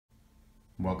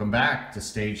Welcome back to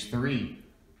stage 3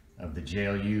 of the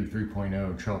JLU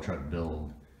 3.0 trail truck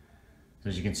build. So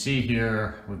as you can see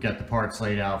here, we've got the parts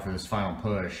laid out for this final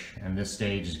push, and this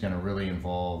stage is going to really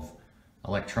involve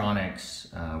electronics,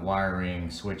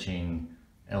 wiring, switching,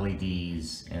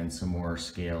 LEDs, and some more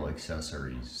scale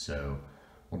accessories. So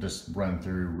we'll just run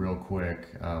through real quick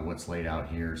what's laid out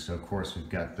here. So of course we've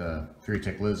got the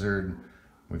 3-tick lizard,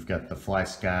 we've got the Fly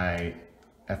Sky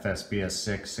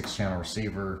FSBS6 6-channel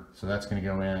receiver, so that's going to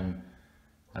go in.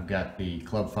 I've got the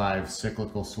Club 5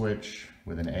 cyclical switch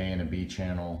with an A and a B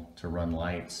channel to run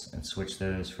lights and switch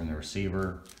those from the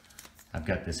receiver. I've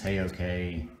got this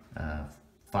Hey-OK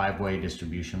 5-way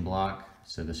distribution block,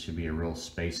 so this should be a real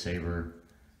space saver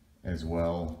as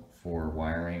well for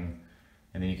wiring.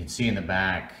 And then you can see in the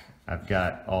back I've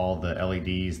got all the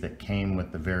LEDs that came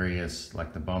with the various,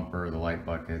 like the bumper, the light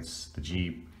buckets, the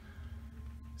Jeep.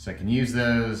 So I can use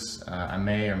those. I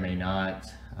may or may not.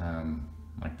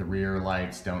 Like the rear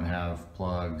lights don't have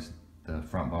plugs. The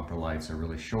front bumper lights are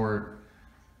really short.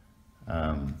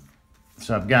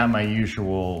 So I've got my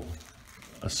usual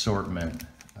assortment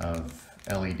of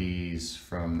LEDs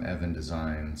from Evan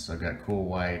Design. So I've got cool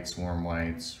whites, warm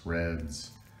whites, reds,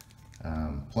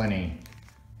 plenty.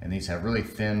 And these have really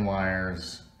thin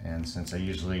wires. And since I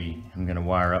usually am going to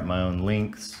wire up my own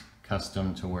lengths,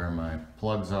 custom to where my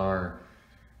plugs are,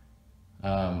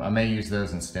 I may use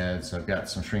those instead. So I've got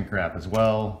some shrink wrap as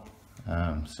well.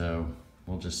 So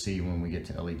we'll just see when we get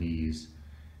to LEDs.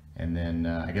 And then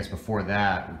I guess before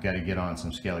that, we've got to get on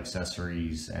some scale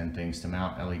accessories and things to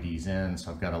mount LEDs in.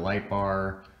 So I've got a light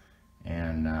bar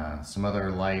and some other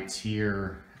lights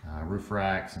here, roof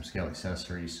rack, some scale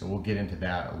accessories. So we'll get into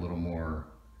that a little more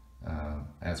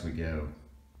as we go.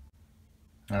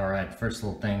 All right, first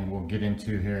little thing we'll get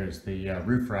into here is the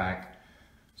roof rack.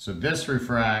 So this roof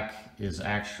rack is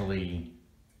actually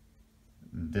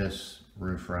this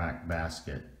roof rack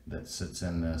basket that sits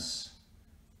in this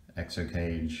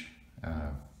exocage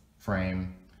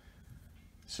frame.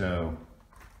 So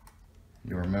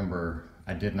you remember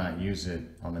I did not use it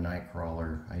on the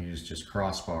Nightcrawler. I used just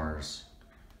crossbars.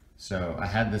 So I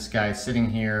had this guy sitting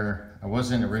here. I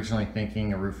wasn't originally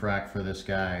thinking a roof rack for this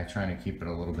guy, trying to keep it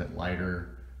a little bit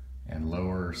lighter and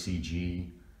lower CG,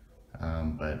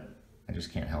 but I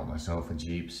just can't help myself with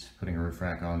Jeeps putting a roof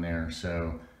rack on there.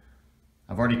 So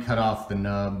I've already cut off the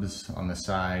nubs on the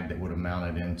side that would have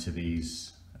mounted into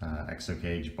these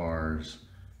exocage bars,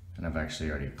 and I've actually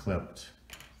already clipped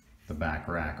the back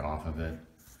rack off of it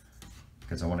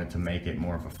because I wanted to make it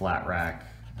more of a flat rack,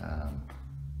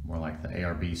 more like the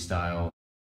ARB style.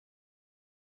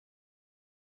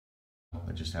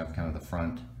 They just have kind of the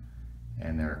front,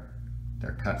 and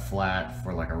they're cut flat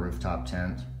for like a rooftop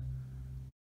tent.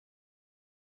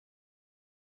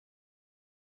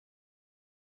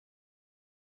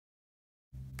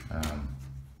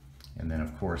 And then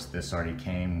of course this already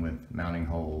came with mounting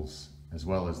holes as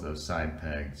well as those side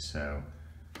pegs. So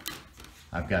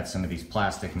I've got some of these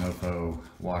plastic mofo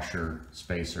washer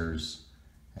spacers,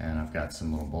 and I've got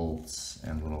some little bolts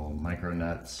and little micro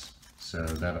nuts. So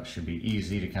that should be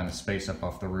easy to kind of space up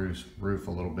off the roof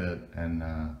a little bit and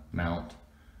mount.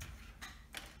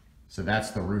 So that's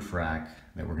the roof rack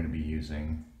that we're going to be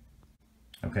using.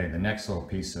 Okay, the next little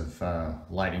piece of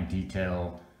lighting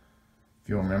detail. If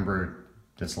you'll remember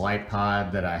this light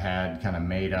pod that I had kind of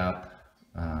made up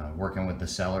working with the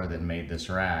seller that made this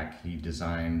rack, he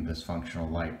designed this functional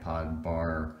light pod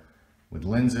bar with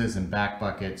lenses and back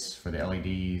buckets for the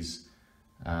LEDs.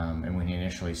 And when he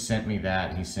initially sent me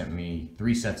that, he sent me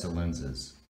 3 sets of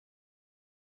lenses.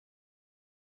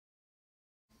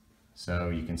 So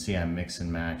you can see I mix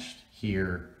and matched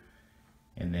here.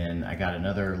 And then I got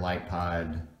another light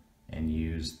pod and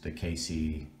used the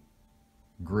KC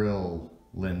grill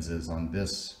lenses on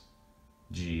this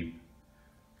Jeep.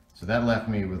 So that left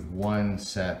me with 1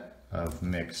 set of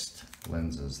mixed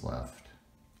lenses left.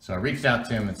 So I reached out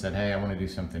to him and said, hey, I want to do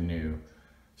something new,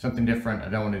 something different. I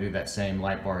don't want to do that same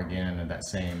light bar again or that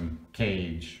same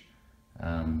cage.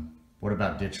 What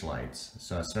about ditch lights?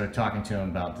 So I started talking to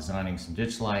him about designing some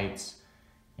ditch lights,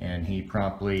 and he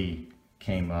promptly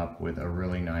came up with a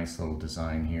really nice little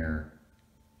design here.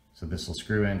 So this will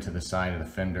screw into the side of the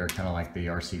fender, kind of like the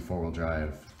RC 4-wheel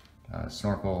drive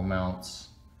snorkel mounts.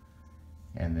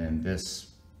 And then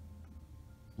this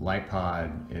light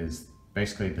pod is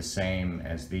basically the same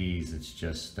as these. It's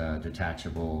just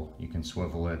detachable. You can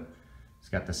swivel it. It's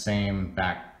got the same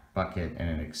back bucket,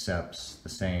 and it accepts the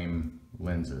same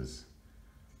lenses.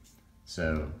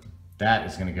 So that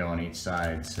is going to go on each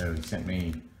side. So he sent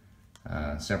me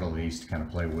several of these to kind of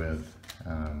play with.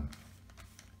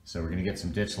 So we're going to get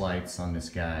some ditch lights on this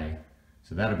guy.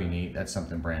 So that'll be neat. That's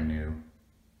something brand new.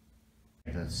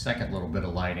 The second little bit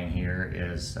of lighting here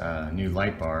is a new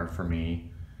light bar for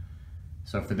me.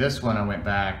 So for this one, I went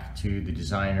back to the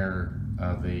designer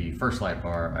of the first light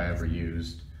bar I ever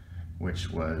used,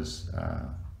 which was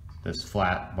this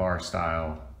flat bar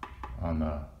style on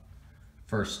the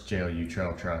first JLU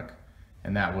trail truck.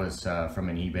 And that was from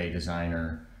an eBay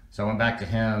designer. So I went back to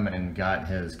him and got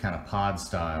his kind of pod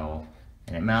style,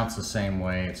 and it mounts the same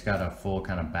way. It's got a full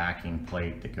kind of backing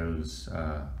plate that goes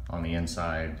on the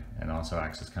inside and also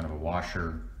acts as kind of a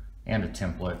washer and a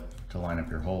template to line up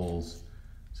your holes.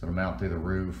 So it'll mount through the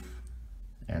roof,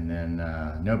 and then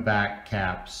no back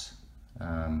caps.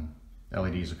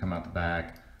 LEDs will come out the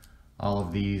back. All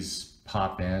of these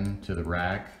pop in to the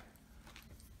rack.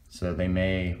 So they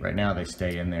may, right now they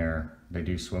stay in there. They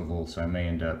do swivel, so I may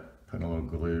end up putting a little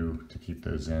glue to keep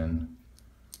those in.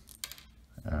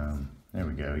 There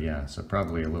we go, yeah. So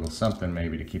probably a little something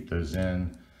maybe to keep those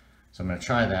in. So I'm gonna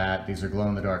try that. These are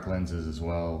glow-in-the-dark lenses as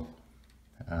well.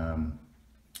 And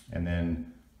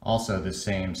then also this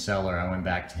same seller, I went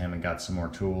back to him and got some more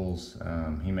tools.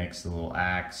 He makes the little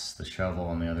axe, the shovel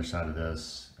on the other side of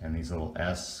this, and these little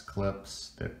S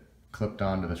clips that clipped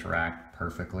onto this rack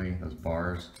perfectly, those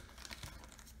bars.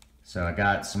 So I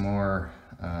got some more,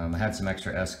 I had some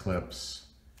extra S clips,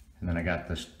 and then I got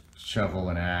the shovel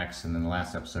and axe, and then the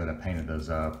last episode I painted those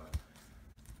up.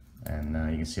 And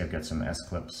you can see I've got some S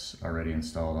clips already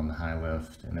installed on the high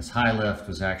lift. And this high lift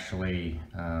was actually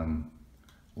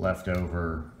left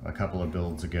over a couple of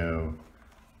builds ago.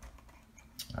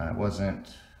 It wasn't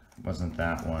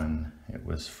that one. It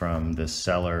was from this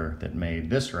seller that made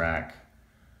this rack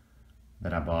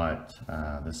that I bought.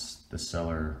 This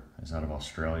seller is out of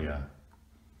Australia,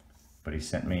 but he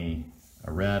sent me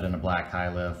a red and a black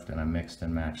high lift, and I mixed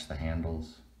and matched the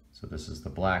handles. So this is the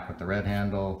black with the red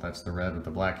handle, that's the red with the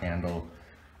black handle.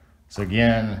 So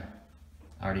again,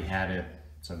 I already had it,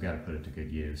 so I've got to put it to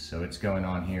good use. So it's going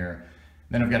on here.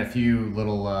 Then I've got a few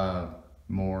little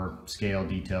more scale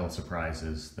detailed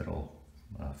surprises that'll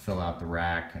fill out the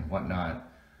rack and whatnot.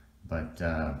 But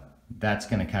that's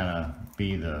going to kind of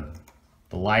be the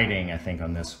lighting, I think,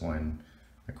 on this one.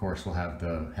 Of course, we'll have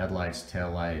the headlights,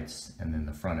 tail lights, and then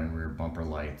the front and rear bumper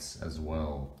lights as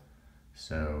well.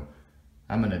 So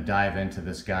I'm going to dive into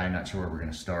this guy. Not sure where we're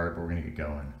going to start, but we're going to get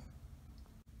going.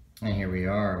 And here we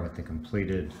are with the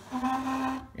completed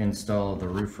install of the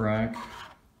roof rack.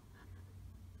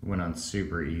 Went on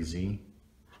super easy.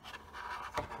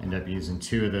 End up using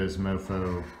 2 of those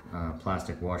mofo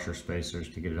plastic washer spacers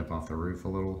to get it up off the roof a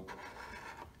little.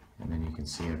 And then you can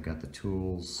see I've got the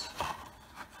tools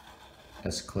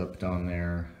S-clipped on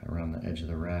there around the edge of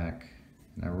the rack.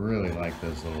 And I really like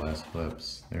those little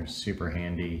S-clips. They're super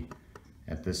handy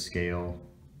at this scale.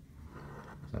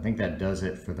 So I think that does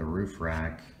it for the roof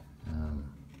rack.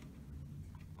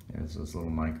 There's those little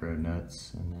micro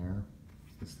nuts in there.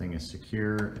 This thing is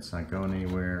secure, it's not going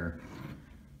anywhere.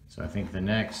 So I think the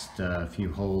next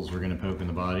few holes we're going to poke in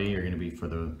the body are going to be for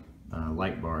the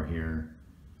light bar here.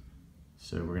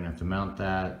 So we're going to have to mount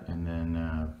that, and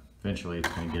then eventually it's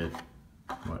going to get,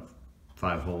 what,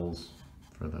 5 holes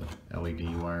for the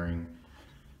LED wiring.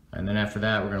 And then after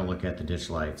that, we're going to look at the ditch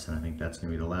lights, and I think that's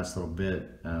going to be the last little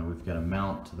bit. We've got a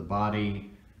mount to the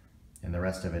body, and the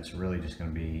rest of it's really just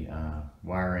going to be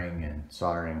wiring and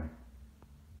soldering.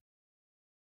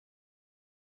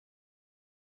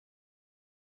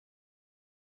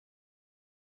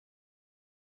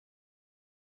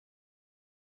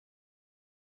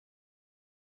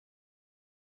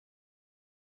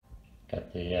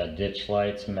 Got the ditch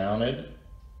lights mounted,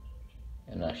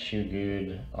 and I shoe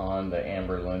glued on the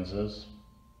amber lenses.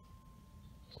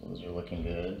 So those are looking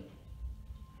good.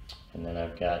 And then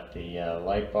I've got the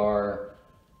light bar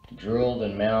drilled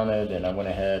and mounted, and I went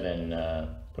ahead and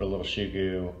put a little shoe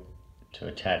glue to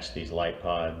attach these light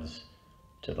pods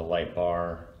to the light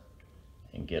bar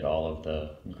and get all of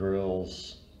the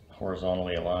grills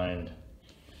horizontally aligned.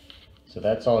 So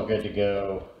that's all good to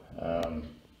go.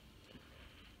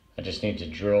 I just need to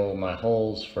drill my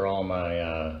holes for all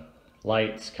my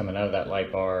lights coming out of that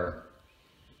light bar,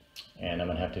 and I'm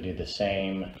going to have to do the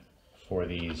same for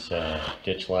these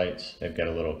ditch lights. They've got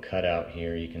a little cutout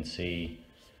here, you can see,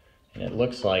 and it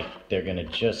looks like they're going to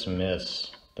just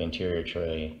miss the interior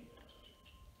tray,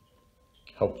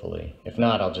 hopefully. If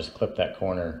not, I'll just clip that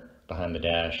corner behind the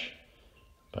dash.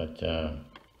 But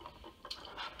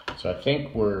so I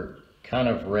think we're kind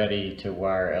of ready to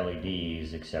wire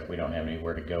LEDs, except we don't have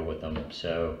anywhere to go with them.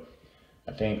 So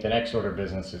I think the next order of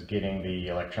business is getting the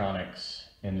electronics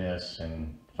in this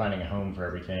and finding a home for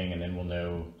everything, and then we'll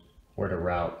know where to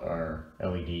route our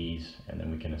LEDs, and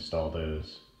then we can install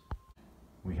those.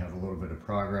 We have a little bit of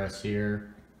progress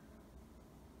here.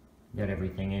 Got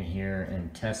everything in here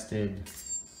and tested.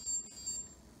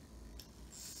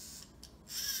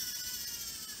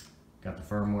 Got the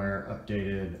firmware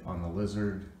updated on the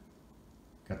Lizard.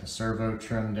 Got the servo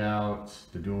trimmed out,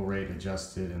 the dual rate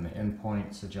adjusted, and the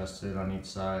endpoints adjusted on each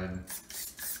side.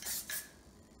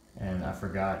 And I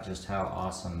forgot just how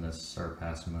awesome this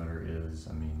Surpass motor is.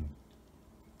 I mean,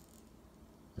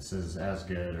 this is as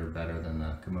good or better than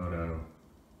the Komodo.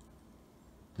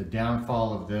 The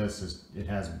downfall of this is it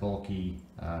has bulky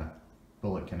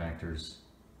bullet connectors,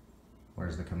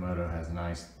 whereas the Komodo has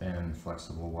nice, thin,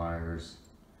 flexible wires.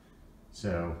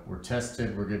 So we're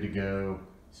tested, we're good to go.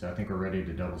 So I think we're ready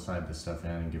to double side this stuff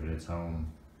in and give it its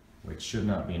home, which should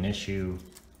not be an issue.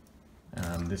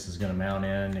 This is going to mount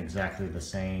in exactly the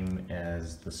same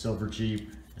as the Silver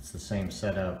Jeep. It's the same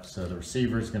setup. So the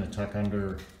receiver is going to tuck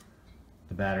under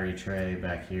the battery tray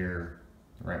back here,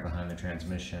 right behind the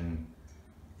transmission.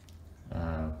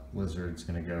 Lizard's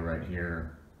going to go right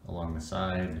here along the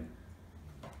side.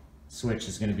 Switch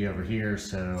is going to be over here.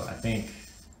 So I think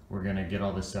we're going to get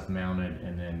all this stuff mounted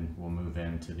and then we'll move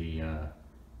into the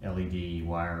LED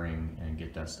wiring and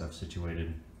get that stuff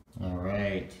situated. All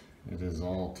right, it is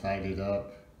all tidied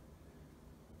up.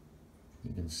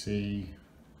 You can see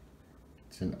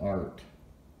it's an art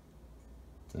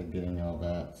to getting all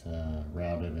that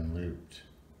routed and looped.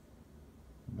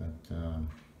 But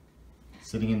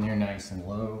sitting in there nice and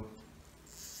low.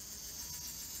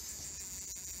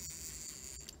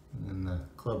 And then the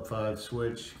Club 5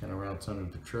 switch kind of routes under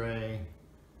the tray.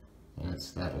 And it's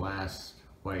that last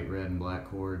white, red, and black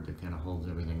cord that kind of holds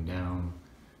everything down.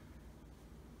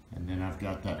 And then I've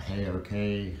got that Hey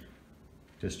OK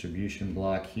distribution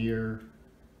block here.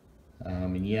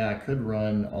 And yeah, I could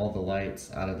run all the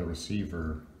lights out of the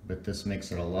receiver, but this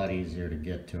makes it a lot easier to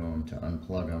get to them, to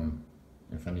unplug them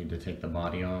if I need to take the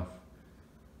body off.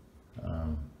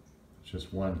 It's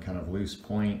just one kind of loose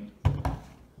point.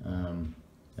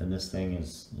 And this thing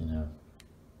is, you know,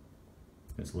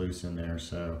 it's loose in there,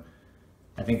 so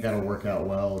I think that'll work out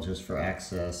well just for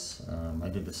access. I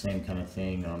did the same kind of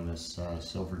thing on this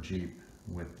Silver Jeep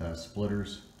with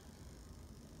splitters,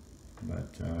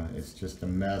 but it's just a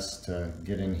mess to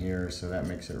get in here, so that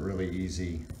makes it really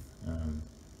easy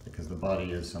because the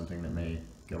body is something that may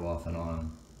go off and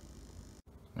on.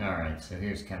 Alright, so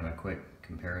here's kind of a quick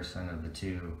comparison of the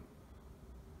two,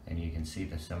 and you can see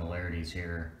the similarities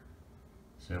here.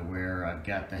 So where I've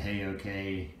got the Hey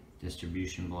OK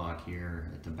distribution block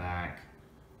here at the back,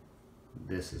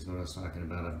 this is what I was talking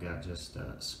about. I've got just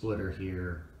a splitter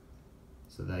here,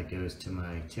 so that goes to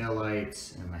my tail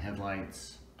lights and my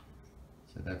headlights.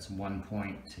 So that's one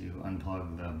point to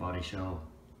unplug the body shell,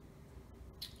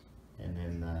 and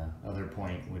then the other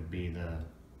point would be the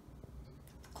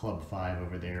Club 5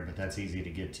 over there, but that's easy to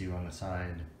get to on the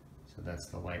side. So that's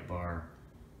the light bar.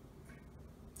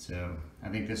 So I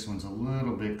think this one's a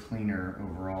little bit cleaner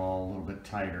overall, a little bit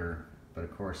tighter, but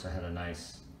of course I had a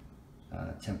nice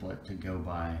template to go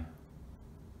by,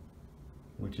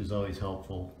 which is always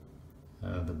helpful.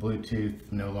 The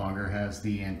Bluetooth no longer has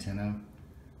the antenna,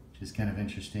 which is kind of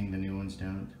interesting. The new ones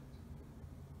don't.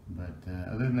 But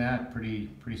other than that, pretty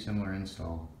similar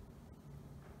install.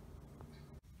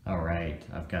 All right,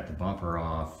 I've got the bumper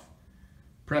off.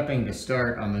 Prepping to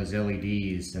start on those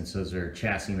LEDs since those are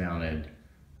chassis mounted.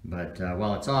 But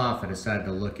while it's off, I decided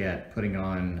to look at putting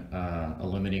on a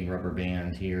limiting rubber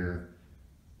band here.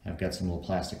 I've got some little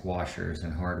plastic washers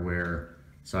and hardware.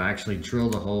 So I actually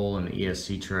drilled a hole in the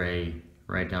ESC tray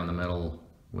right down the middle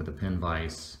with a pin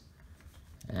vise.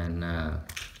 And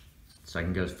so I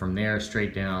can go from there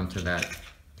straight down to that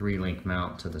 3-link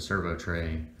mount to the servo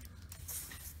tray.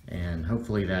 And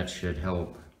hopefully that should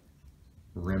help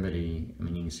remedy, I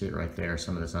mean, you can see it right there,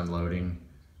 some of this unloading.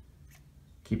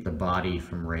 Keep the body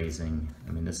from raising.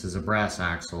 I mean, this is a brass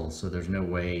axle, so there's no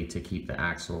way to keep the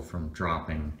axle from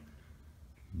dropping.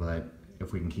 But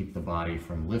if we can keep the body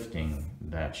from lifting,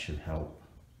 that should help.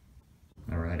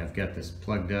 All right, I've got this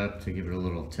plugged up to give it a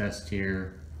little test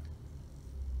here.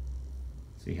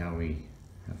 See how we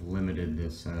have limited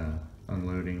this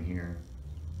unloading here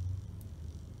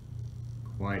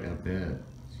quite a bit.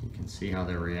 So you can see how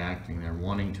they're reacting. They're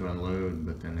wanting to unload,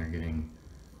 but then they're getting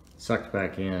sucked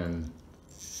back in.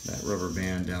 That rubber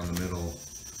band down the middle.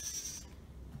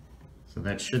 So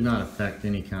that should not affect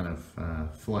any kind of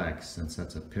flex, since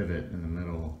that's a pivot in the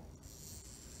middle.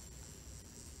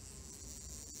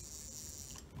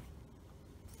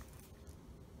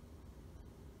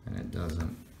 And it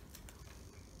doesn't.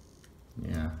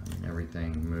 Yeah, I mean,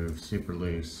 everything moves super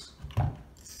loose.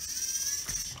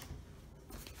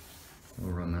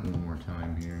 We'll run that one more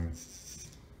time here.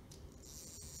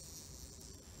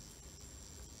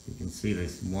 You can see they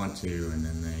want to, and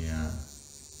then they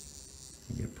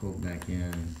get pulled back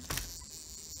in.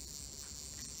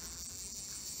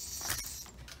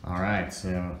 Alright,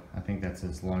 so I think that's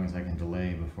as long as I can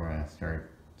delay before I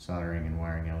start soldering and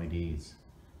wiring LEDs.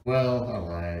 Well, I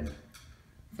lied.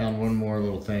 Found one more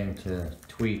little thing to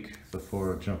tweak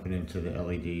before jumping into the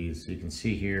LEDs. So you can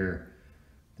see here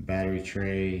the battery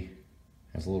tray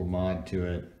has a little mod to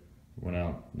it. Went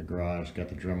out in the garage, got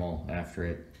the Dremel after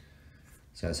it.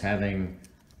 So I was having,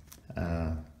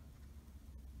 I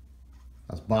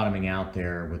was bottoming out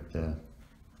there with the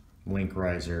link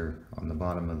riser on the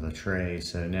bottom of the tray.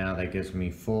 So now that gives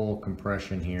me full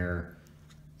compression here.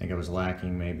 I think I was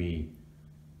lacking maybe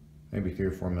 3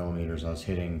 or 4 millimeters. I was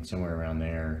hitting somewhere around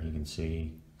there, you can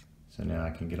see. So now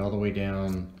I can get all the way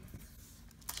down.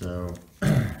 So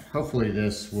hopefully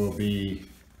this will be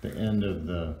the end of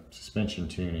the suspension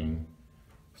tuning.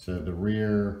 So the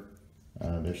rear,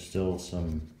 there's still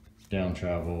some down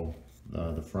travel.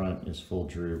 The front is full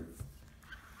droop.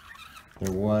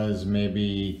 There was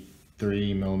maybe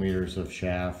 3 millimeters of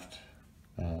shaft.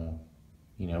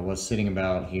 You know, it was sitting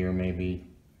about here maybe,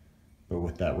 but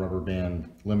with that rubber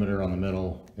band limiter on the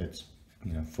middle, it's,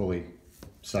 you know, fully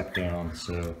sucked down.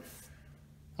 So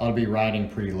I'll be riding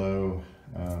pretty low.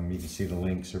 You can see the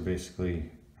links are basically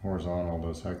horizontal,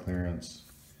 those high clearance.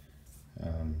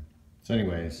 So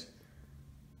anyways,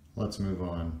 let's move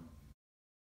on.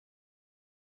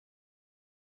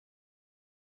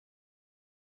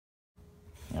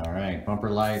 All right, bumper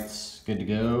lights, good to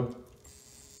go.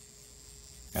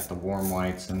 Got the warm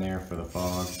whites in there for the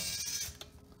fog.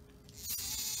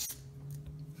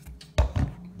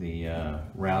 The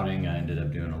routing I ended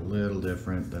up doing a little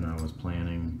different than I was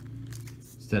planning.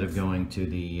 Instead of going to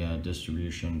the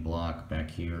distribution block back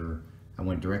here, I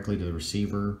went directly to the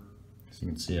receiver. So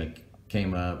you can see I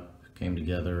came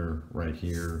together right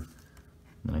here,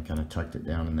 and I kind of tucked it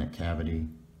down in that cavity,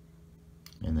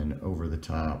 and then over the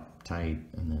top tight,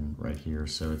 and then right here.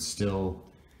 So it's still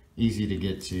easy to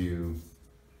get to.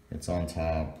 It's on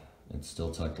top, it's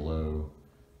still tucked low.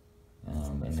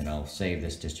 And then I'll save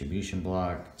this distribution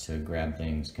block to grab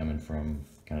things coming from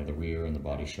kind of the rear and the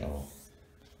body shell.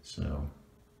 So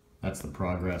that's the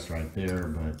progress right there,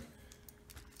 but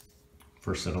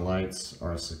first set of lights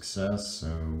are a success, so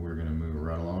we're gonna move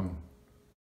right along.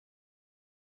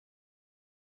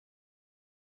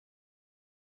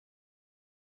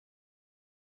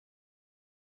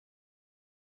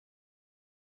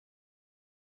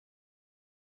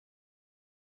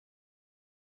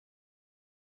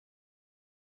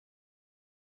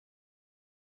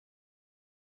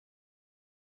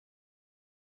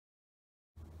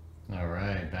 All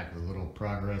right, back with a little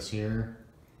progress here.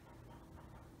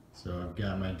 So I've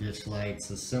got my ditch lights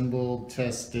assembled,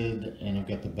 tested, and I've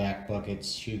got the back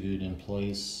buckets shoe-gooed in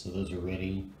place, so those are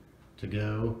ready to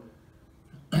go.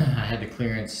 I had to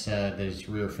clearance those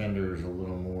rear fenders a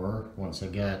little more once I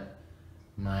got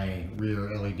my rear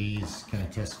LEDs kind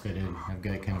of test fitted. I've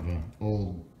got kind of an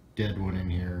old dead one in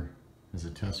here as a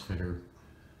test fitter,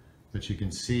 but you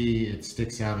can see it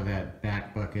sticks out of that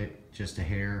back bucket just a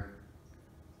hair.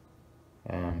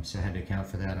 So I had to account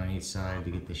for that on each side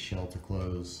to get the shell to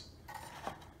close.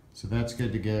 So that's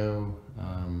good to go.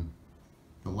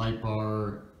 The light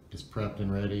bar is prepped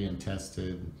and ready and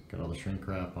tested. Got all the shrink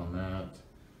wrap on that.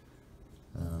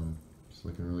 It's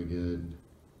looking really good.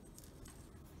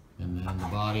 And then the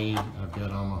body, I've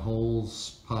got all my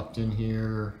holes popped in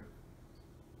here.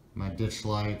 My ditch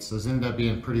lights, those ended up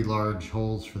being pretty large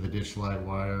holes for the ditch light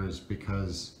wires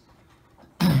because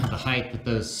the height that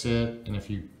those sit, and if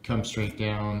you come straight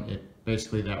down, it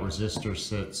basically that resistor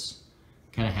sits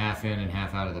kind of half in and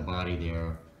half out of the body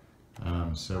there.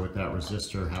 So with that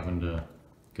resistor having to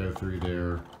go through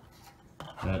there,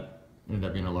 that ended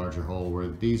up being a larger hole, where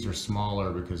these are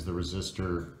smaller because the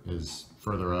resistor is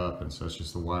further up, and so it's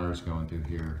just the wires going through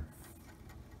here.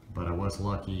 But I was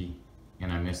lucky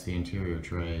and I missed the interior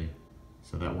tray,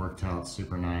 so that worked out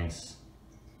super nice.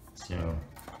 So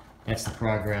that's the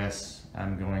progress.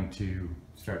 I'm going to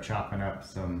start chopping up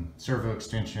some servo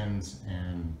extensions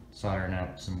and soldering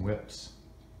up some whips.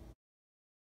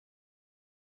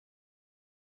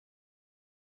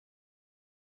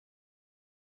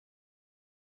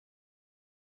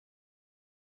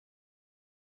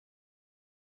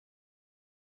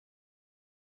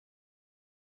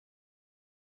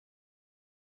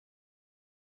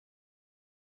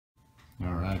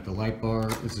 All right, the light bar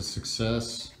is a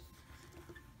success.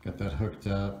 Got that hooked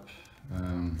up.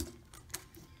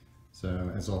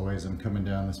 So as always, I'm coming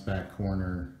down this back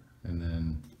corner, and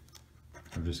then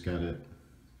I've just got it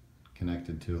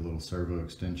connected to a little servo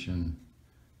extension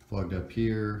plugged up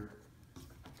here.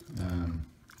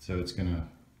 So it's gonna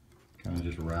kind of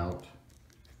just route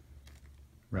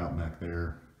back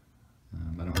there.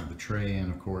 I don't have the tray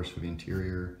in, of course, for the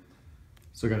interior.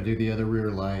 Still got to do the other rear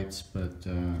lights, but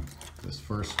this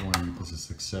first one is a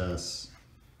success.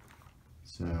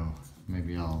 So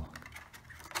maybe I'll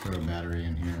throw a battery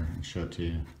in here and show it to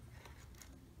you.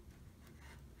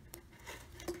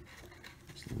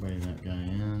 Just lay that guy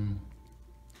in.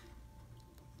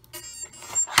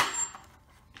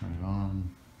 Turn it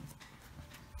on.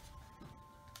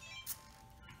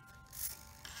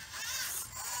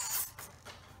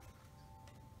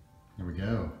 There we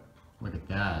go. Look at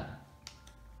that.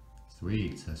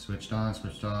 Sweet. So switched on,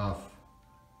 switched off.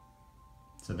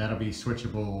 So that'll be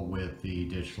switchable with the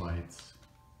ditch lights.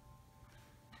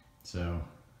 So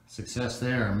success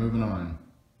there. Moving on.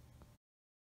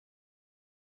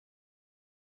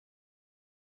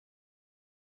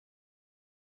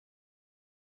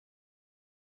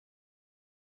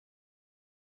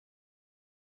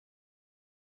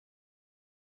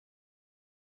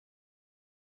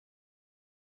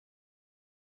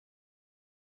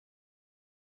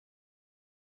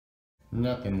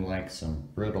 Nothing like some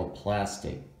brittle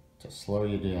plastic to slow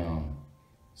you down.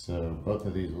 So both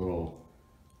of these little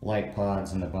light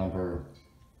pods in the bumper,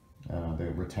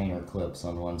 the retainer clips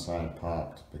on one side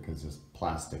popped because this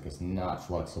plastic is not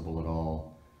flexible at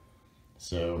all.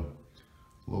 So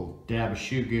a little dab of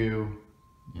shoe goo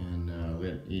and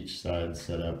let each side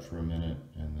set up for a minute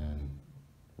and then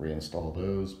reinstall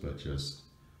those. But just,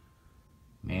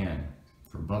 man,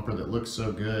 for a bumper that looks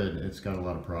so good, it's got a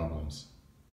lot of problems.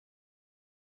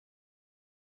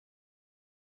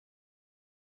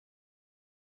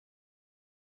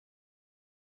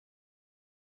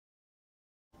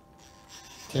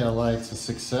 Tail lights a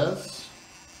success.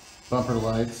 Bumper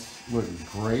lights look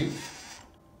great.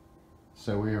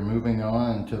 So we are moving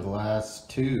on to the last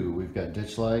two. We've got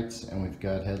ditch lights and we've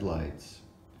got headlights.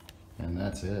 And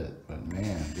that's it. But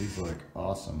man, these look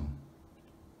awesome.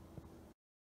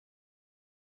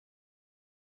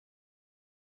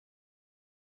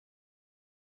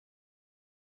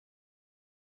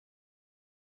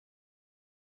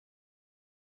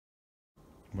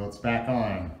 Well, it's back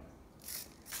on.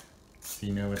 So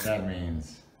you know what that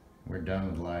means. We're done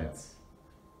with lights.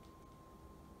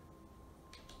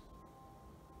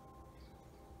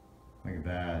 Look at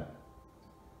that.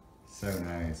 So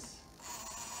nice.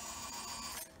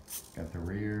 Got the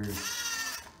rears.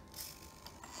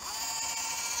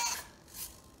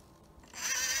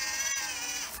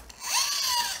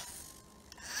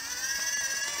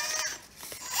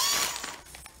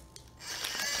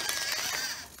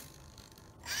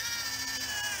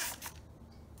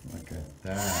 Look at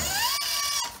that.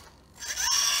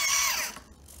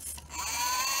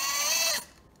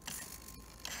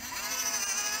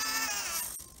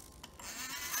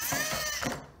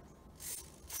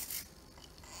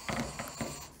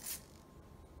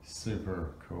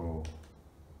 Super cool.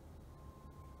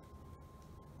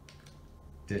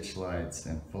 Ditch lights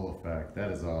in full effect.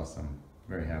 That is awesome.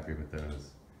 Very happy with those.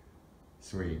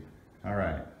 Sweet. All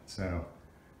right, so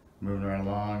moving right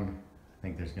along. I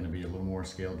think there's going to be a little more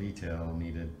scale detail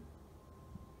needed.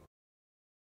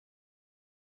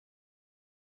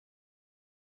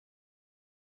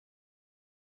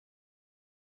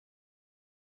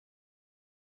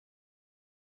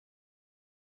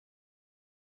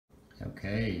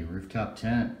 Okay, rooftop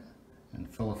tent in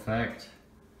full effect.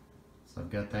 So I've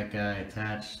got that guy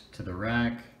attached to the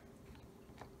rack.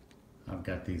 I've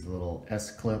got these little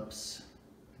S-clips,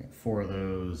 4 of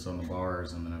those on the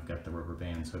bars, and then I've got the rubber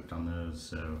bands hooked on those,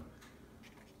 so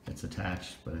it's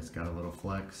attached, but it's got a little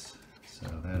flex. So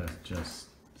that is just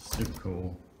super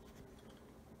cool.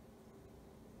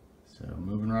 So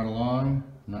moving right along,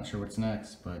 I'm not sure what's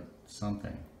next, but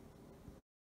something.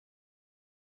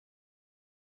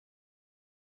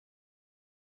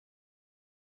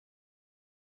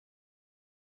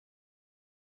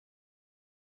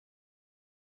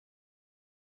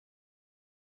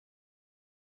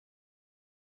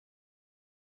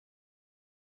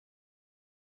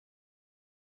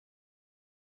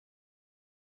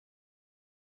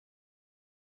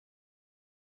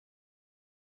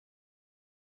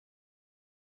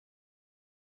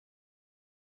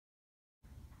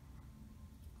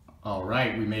 All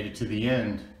right, we made it to the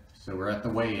end. So we're at the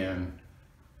weigh-in,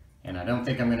 and I don't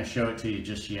think I'm going to show it to you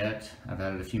just yet. I've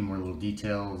added a few more little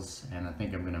details, and I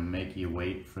think I'm going to make you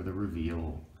wait for the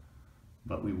reveal.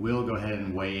 But we will go ahead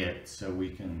and weigh it so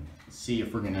we can see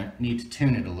if we're going to need to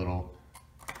tune it a little.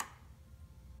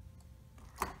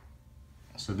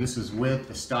 So this is with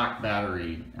the stock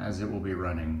battery as it will be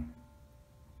running.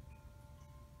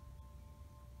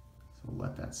 So we'll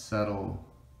let that settle.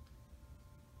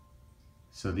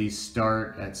 So these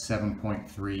start at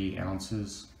 7.3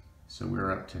 ounces. So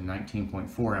we're up to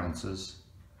 19.4 ounces.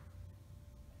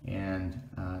 And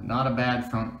not a bad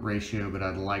front ratio, but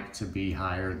I'd like to be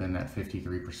higher than that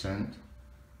 53%.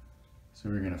 So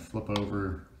we're going to flip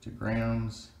over to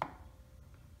grams.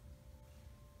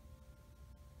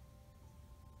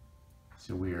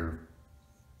 So we'll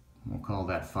call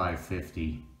that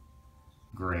 550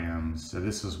 grams. So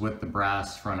this is with the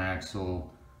brass front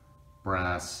axle,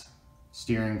 brass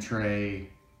steering tray,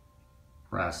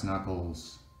 brass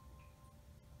knuckles,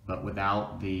 but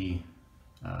without the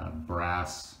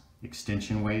brass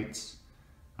extension weights.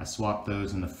 I swapped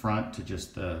those in the front to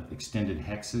just the extended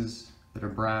hexes that are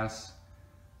brass,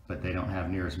 but they don't have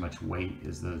near as much weight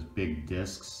as those big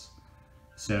discs.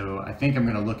 So I think I'm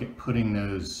going to look at putting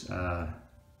those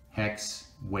hex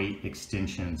weight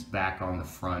extensions back on the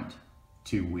front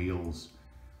two wheels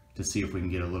to see if we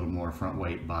can get a little more front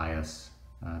weight bias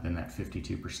than that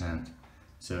 52%.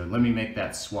 So let me make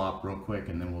that swap real quick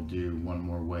and then we'll do one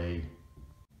more way.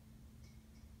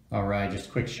 All right, just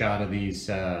a quick shot of these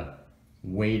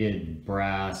weighted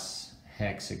brass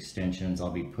hex extensions I'll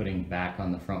be putting back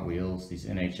on the front wheels, these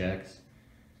NHX.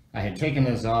 I had taken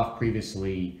those off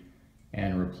previously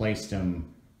and replaced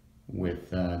them with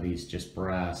these just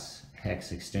brass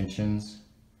hex extensions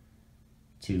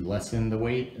to lessen the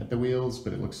weight at the wheels,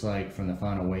 but it looks like from the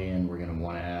final weigh-in we're going to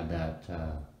want to add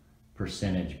that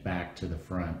percentage back to the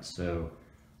front. So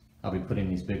I'll be putting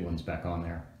these big ones back on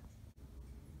there.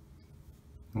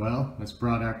 Well, let's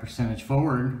brought our percentage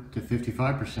forward to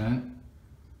 55%.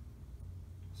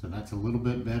 So that's a little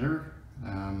bit better.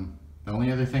 The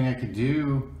only other thing I could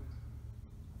do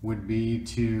would be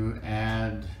to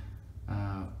add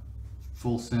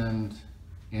full send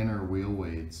inner wheel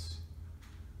weights.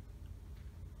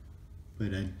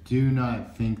 But I do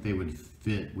not think they would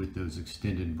fit with those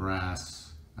extended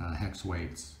brass hex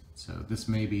weights. So this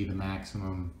may be the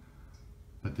maximum,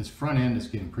 but this front end is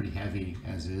getting pretty heavy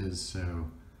as is. So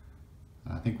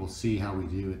I think we'll see how we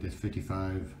do at this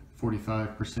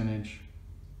 45 percentage.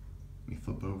 Let me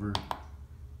flip over to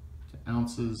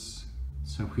ounces.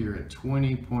 So we're at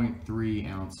 20.3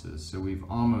 ounces. So we've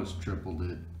almost tripled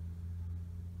it,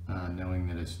 knowing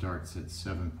that it starts at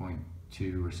 7.2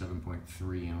 or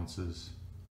 7.3 ounces.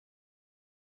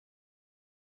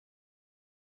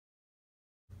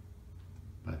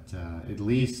 But at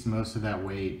least most of that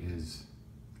weight is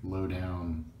low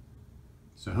down.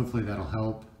 So hopefully that'll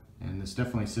help. And this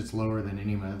definitely sits lower than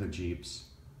any of my other Jeeps.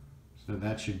 So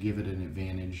that should give it an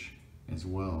advantage as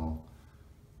well.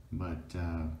 But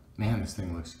man, this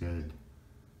thing looks good.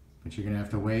 But you're gonna have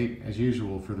to wait as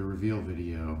usual for the reveal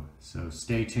video. So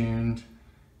stay tuned.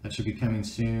 That should be coming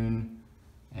soon.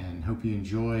 And hope you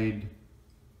enjoyed.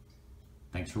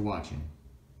 Thanks for watching.